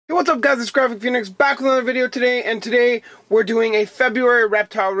Hey, what's up guys, it's Graphic Phoenix back with another video today, and today we're doing a February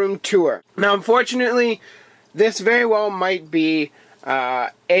reptile room tour. Now unfortunately, this very well might be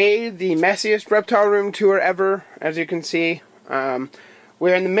the messiest reptile room tour ever, as you can see.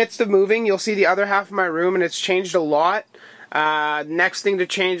 We're in the midst of moving. You'll see the other half of my room and it's changed a lot. Next thing to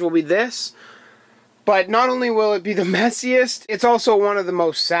change will be this. But not only will it be the messiest, it's also one of the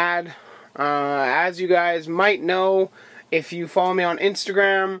most sad. As you guys might know, if you follow me on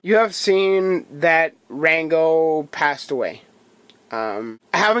Instagram, you have seen that Rango passed away. I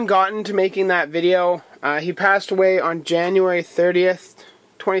haven't gotten to making that video. He passed away on January 30th,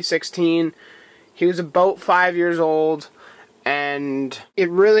 2016. He was about 5 years old, and it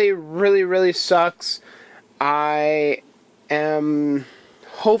really sucks. I am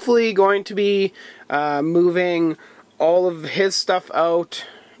hopefully going to be moving all of his stuff out.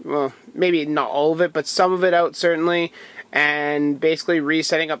 Well, maybe not all of it, but some of it out certainly, and basically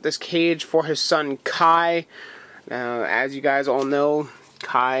resetting up this cage for his son Kai. Now, as you guys all know,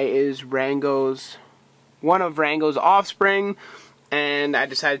 Kai is one of Rango's offspring, and I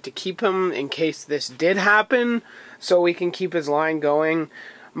decided to keep him in case this did happen, so we can keep his line going.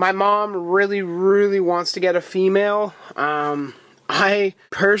 My mom really wants to get a female. I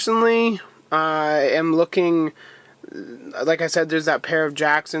personally am looking. Like I said, there's that pair of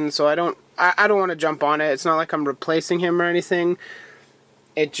Jacksons, so I don't want to jump on it. It's not like I'm replacing him or anything.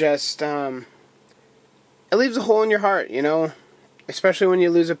 It just it leaves a hole in your heart, you know, especially when you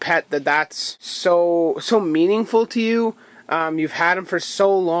lose a pet that's so meaningful to you. You've had him for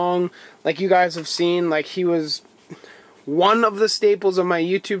so long. Like you guys have seen, like he was one of the staples of my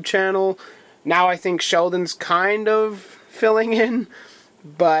YouTube channel. Now I think Sheldon's kind of filling in,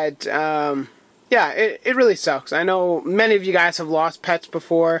 but yeah, it really sucks. I know many of you guys have lost pets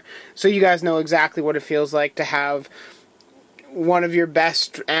before, so you guys know exactly what it feels like to have one of your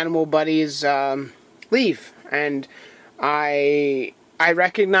best animal buddies leave. And I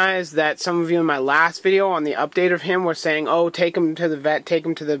recognize that some of you in my last video on the update of him were saying, oh, take him to the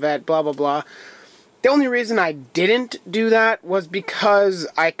vet, blah blah blah. The only reason I didn't do that was because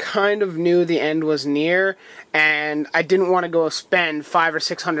I kind of knew the end was near, and I didn't want to go spend $500 or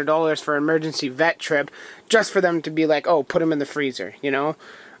 $600 for an emergency vet trip just for them to be like, oh, put him in the freezer, you know?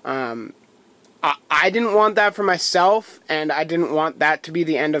 I didn't want that for myself, and I didn't want that to be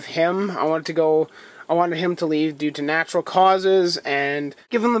the end of him. I wanted him to leave due to natural causes and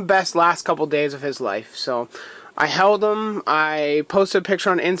give him the best last couple days of his life. So I held him. I posted a picture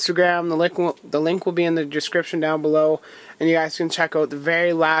on Instagram. The link will be in the description down below, and you guys can check out the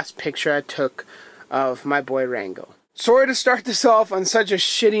very last picture I took of my boy Rango. Sorry to start this off on such a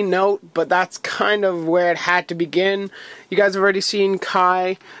shitty note, but that's kind of where it had to begin. You guys have already seen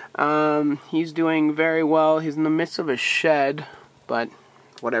Kai. He's doing very well. He's in the midst of a shed, but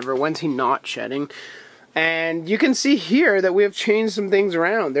whatever. When's he not shedding? And you can see here that we have changed some things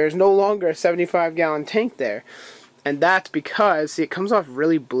around. There's no longer a 75-gallon tank there. And that's because, see, it comes off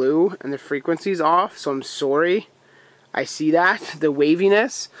really blue and the frequency's off, so I'm sorry. I see that, the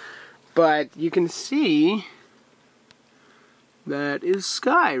waviness. But you can see that is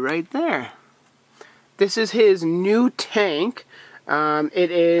Sky right there. This is his new tank.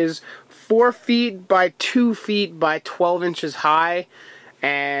 It is 4 feet by 2 feet by 12 inches high,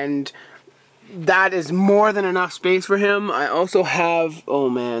 and that is more than enough space for him. I also have, oh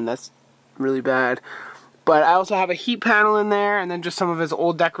man, that's really bad, but I also have a heat panel in there, and then just some of his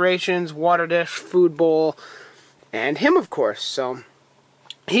old decorations, water dish, food bowl, and him of course. So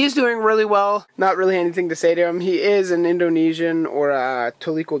he's doing really well. Not really anything to say to him. He is an Indonesian, or a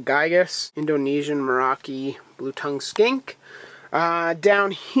Toliko Gigas, Indonesian Meraki blue-tongue skink.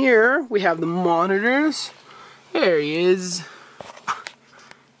 Down here we have the monitors. There he is.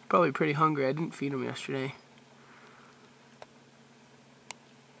 Probably pretty hungry. I didn't feed him yesterday.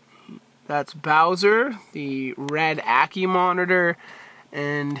 That's Bowser, the red Aki monitor,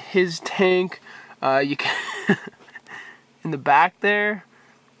 and his tank. You can in the back there,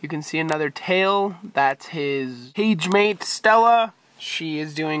 you can see another tail. That's his cage mate Stella. She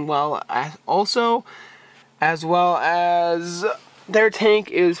is doing well also, as well as their tank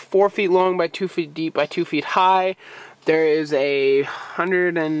is 4 feet long by 2 feet deep by 2 feet high. There is a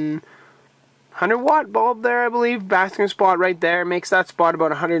 100 watt bulb there, I believe, basking spot right there. Makes that spot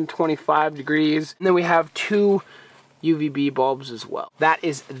about 125 degrees. And then we have 2 UVB bulbs as well. That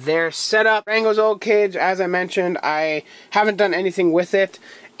is their setup. Rango's old cage, as I mentioned, I haven't done anything with it.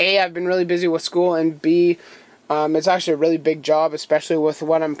 A, I've been really busy with school, and B, it's actually a really big job, especially with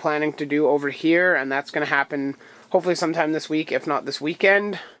what I'm planning to do over here, and that's going to happen hopefully sometime this week, if not this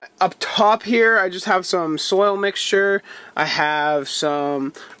weekend. Up top here, I just have some soil mixture. I have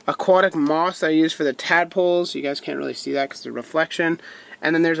some aquatic moss that I use for the tadpoles. You guys can't really see that because of the reflection.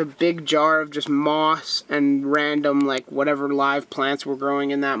 And then there's a big jar of just moss and random, like, whatever live plants were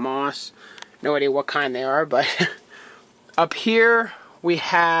growing in that moss. No idea what kind they are, but up here we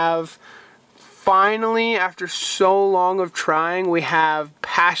have, finally, after so long of trying, we have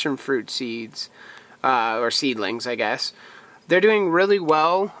passion fruit seeds, or seedlings, I guess. They're doing really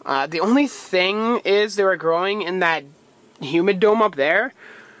well. The only thing is they were growing in that humid dome up there,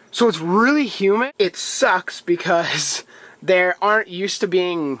 so it's really humid. It sucks because they aren't used to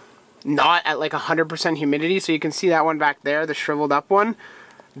being not at like 100% humidity, so you can see that one back there, the shriveled up one.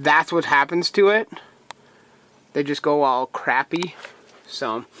 That's what happens to it. They just go all crappy.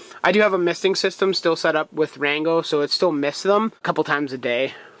 So I do have a misting system still set up with Rango, so it still mists them a couple times a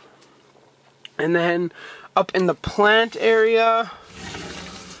day. And then up in the plant area,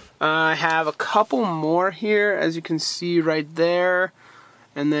 I have a couple more here, as you can see right there.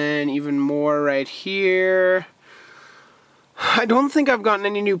 And then even more right here. I don't think I've gotten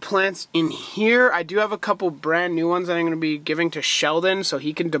any new plants in here. I do have a couple brand new ones that I'm going to be giving to Sheldon so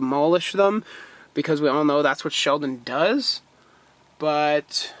he can demolish them, because we all know that's what Sheldon does.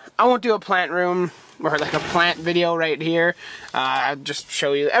 But I won't do a plant room or like a plant video right here. I'll just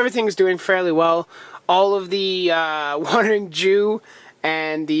show you everything's doing fairly well. All of the wandering Jew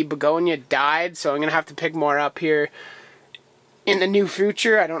and the begonia died, so I'm going to have to pick more up here in the near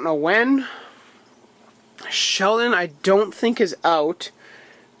future. I don't know when. Sheldon, I don't think is out,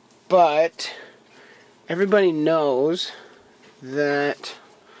 but everybody knows that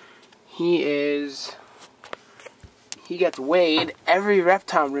he gets weighed every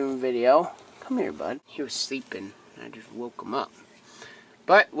reptile room video. Come here, bud. He was sleeping. I just woke him up.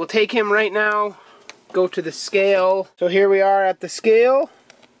 But we'll take him right now, go to the scale. So here we are at the scale,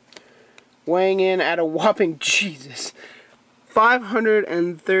 weighing in at a whopping, Jesus,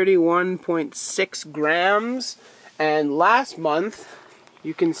 531.6 grams, and last month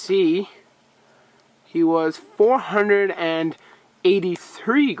you can see he was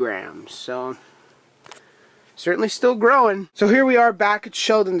 483 grams, so certainly still growing. So here we are back at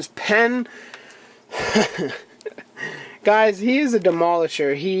Sheldon's pen. Guys, he is a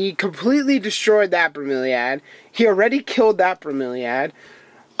demolisher. He completely destroyed that bromeliad. He already killed that bromeliad.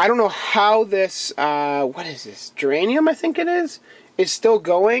 I don't know how this, what is this, geranium I think it is still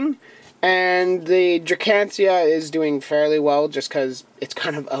going, and the Dracantia is doing fairly well just because it's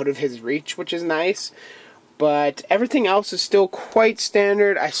kind of out of his reach, which is nice. But everything else is still quite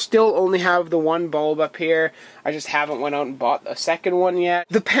standard. I still only have the one bulb up here. I just haven't went out and bought a second one yet.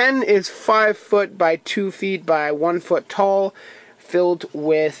 The pen is 5 foot by 2 feet by 1 foot tall.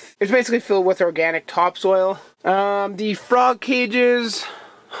 It's basically filled with organic topsoil. The frog cages,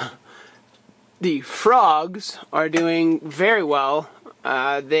 the frogs are doing very well.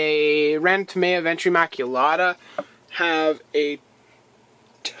 The Rantomea ventrimaculata have a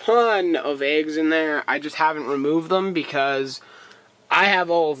ton of eggs in there. I just haven't removed them because I have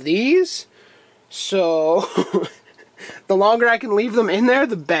all of these. So the longer I can leave them in there,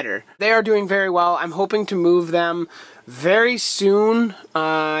 the better. They are doing very well. I'm hoping to move them very soon.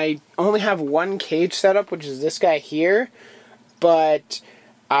 I only have one cage set up, which is this guy here. But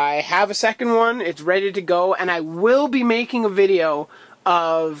I have a second one. It's ready to go. And I will be making a video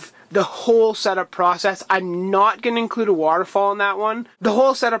of the whole setup process. I'm not going to include a waterfall in that one. The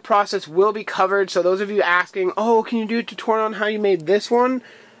whole setup process will be covered. So those of you asking, oh, can you do a tutorial on how you made this one?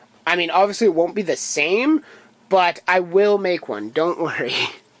 I mean, obviously it won't be the same, but I will make one. Don't worry.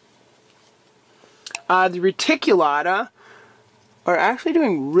 The Reticulata are actually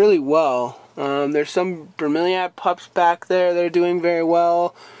doing really well. There's some bromeliad pups back there that are doing very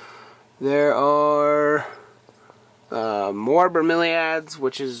well. There are more bromeliads,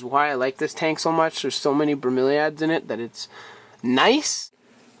 which is why I like this tank so much. There's so many bromeliads in it that it's nice.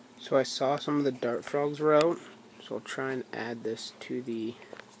 So I saw some of the dart frogs were out, so I'll try and add this to the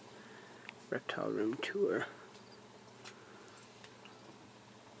reptile room tour.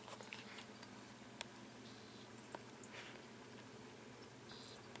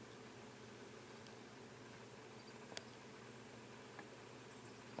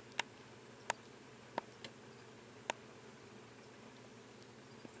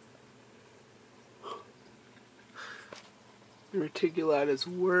 The reticulatas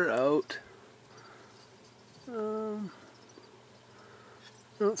were out. I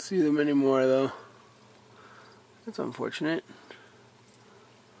don't see them anymore though. That's unfortunate.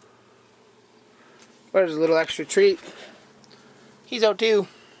 But there's a little extra treat. He's out too.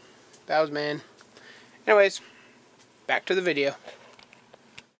 Bows man. Anyways, back to the video.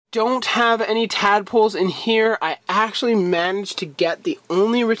 Don't have any tadpoles in here. I actually managed to get the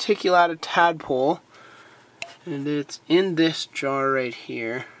only reticulated tadpole, and it's in this jar right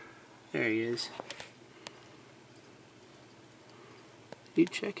here. There he is. You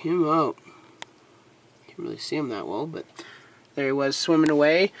check him out. Can't really see him that well, but there he was swimming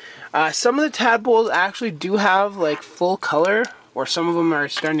away. Some of the tadpoles actually do have like full color, or some of them are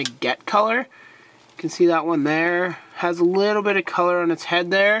starting to get color. You can see that one there has a little bit of color on its head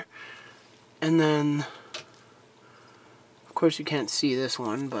there. And then, of course you can't see this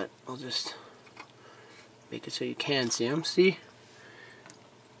one, but I'll just make it so you can see him. See?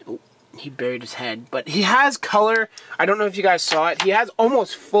 Oh, he buried his head. But he has color. I don't know if you guys saw it. He has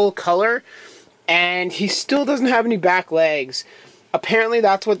almost full color, and he still doesn't have any back legs. Apparently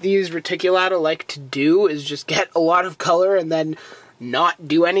that's what these reticulata like to do, is just get a lot of color and then not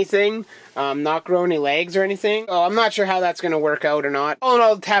do anything, not grow any legs or anything. Oh, I'm not sure how that's going to work out or not. All in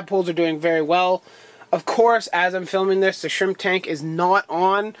all, the tadpoles are doing very well. Of course, as I'm filming this, the shrimp tank is not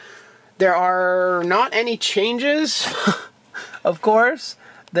on. There are not any changes, of course.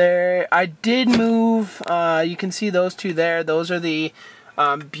 I did move, you can see those two there. Those are the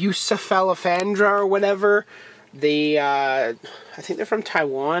Bucephalophandra or whatever. I think they're from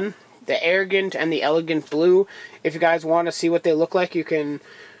Taiwan. The Arrogant and the Elegant Blue. If you guys want to see what they look like, you can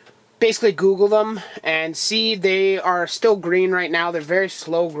basically Google them and see. They are still green right now. They're very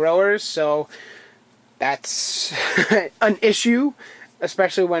slow growers, so that's an issue,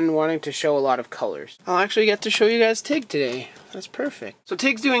 especially when wanting to show a lot of colors. I'll actually get to show you guys Tig today. That's perfect. So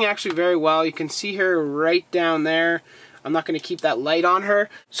Tig's doing actually very well. You can see her right down there. I'm not going to keep that light on her.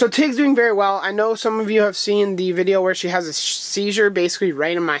 So Tig's doing very well. I know some of you have seen the video where she has a seizure basically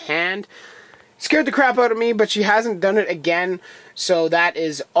right in my hand. Scared the crap out of me, but she hasn't done it again. So that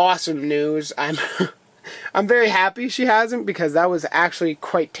is awesome news. I'm very happy she hasn't, because that was actually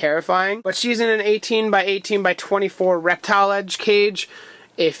quite terrifying. But she's in an 18 by 18 by 24 reptile edge cage.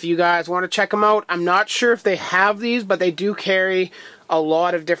 If you guys want to check them out, I'm not sure if they have these, but they do carry a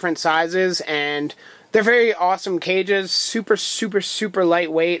lot of different sizes, and they're very awesome cages, super, super, super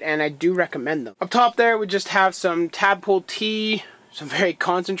lightweight, and I do recommend them. Up top there, we just have some tadpole tea, some very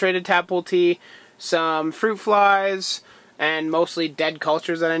concentrated tadpole tea, some fruit flies, and mostly dead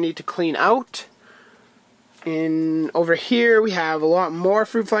cultures that I need to clean out. And over here, we have a lot more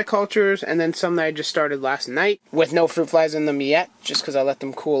fruit fly cultures, and then some that I just started last night, with no fruit flies in them yet, just because I let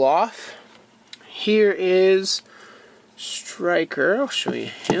them cool off. Here is Striker. I'll show you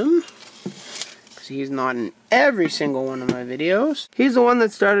him. He's not in every single one of my videos. He's the one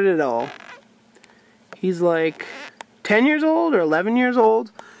that started it all. He's like 10 years old or 11 years old,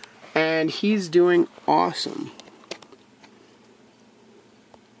 and he's doing awesome.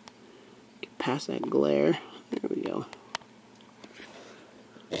 Get past that glare. There we go.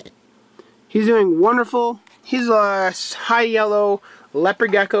 He's doing wonderful. He's a high yellow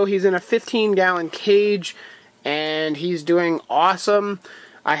leopard gecko. He's in a 15-gallon cage, and he's doing awesome.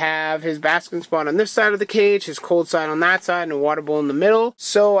 I have his basking spot on this side of the cage, his cold side on that side, and a water bowl in the middle.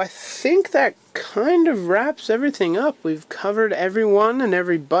 So I think that kind of wraps everything up. We've covered everyone and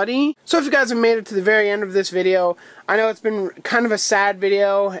everybody. So if you guys have made it to the very end of this video, I know it's been kind of a sad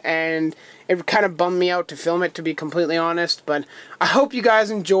video, and it kind of bummed me out to film it, to be completely honest, but I hope you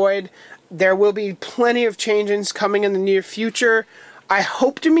guys enjoyed. There will be plenty of changes coming in the near future. I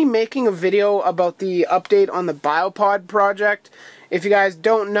hope to be making a video about the update on the biopod project. If you guys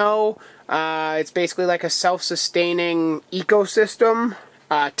don't know, it's basically like a self-sustaining ecosystem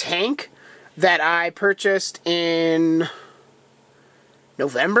tank that I purchased in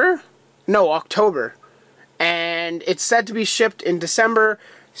October. And it's said to be shipped in December.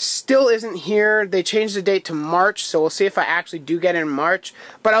 Still isn't here. They changed the date to March, so we'll see if I actually do get it in March.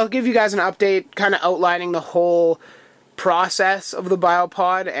 But I'll give you guys an update kind of outlining the whole process of the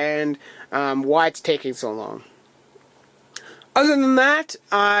biopod and why it's taking so long. Other than that,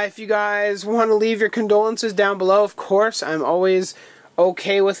 if you guys want to leave your condolences down below, of course, I'm always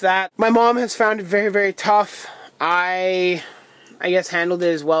okay with that. My mom has found it very, very tough. I guess handled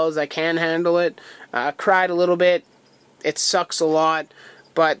it as well as I can handle it. Cried a little bit. It sucks a lot.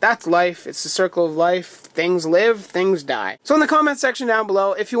 But that's life. It's the circle of life. Things live, things die. So in the comment section down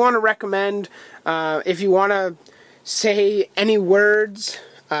below, if you want to recommend, if you want to say any words,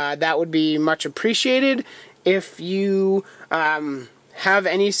 that would be much appreciated. If you have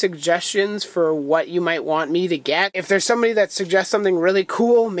any suggestions for what you might want me to get, if there's somebody that suggests something really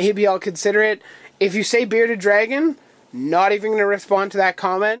cool, maybe I'll consider it. If you say bearded dragon, not even going to respond to that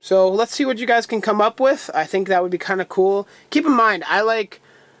comment. So let's see what you guys can come up with. I think that would be kind of cool. Keep in mind, I like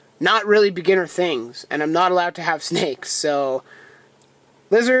not really beginner things, and I'm not allowed to have snakes, so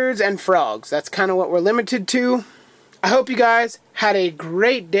lizards and frogs, that's kind of what we're limited to. I hope you guys had a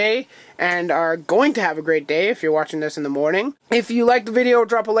great day and are going to have a great day if you're watching this in the morning. If you liked the video,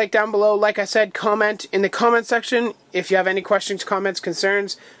 drop a like down below. Like I said, comment in the comment section. If you have any questions, comments,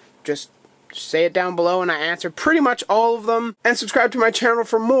 concerns, just say it down below and I answer pretty much all of them. And subscribe to my channel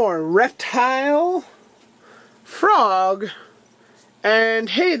for more reptile, frog, and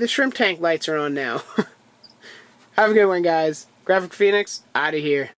hey, the shrimp tank lights are on now. Have a good one, guys. Graphic Phoenix, out of here.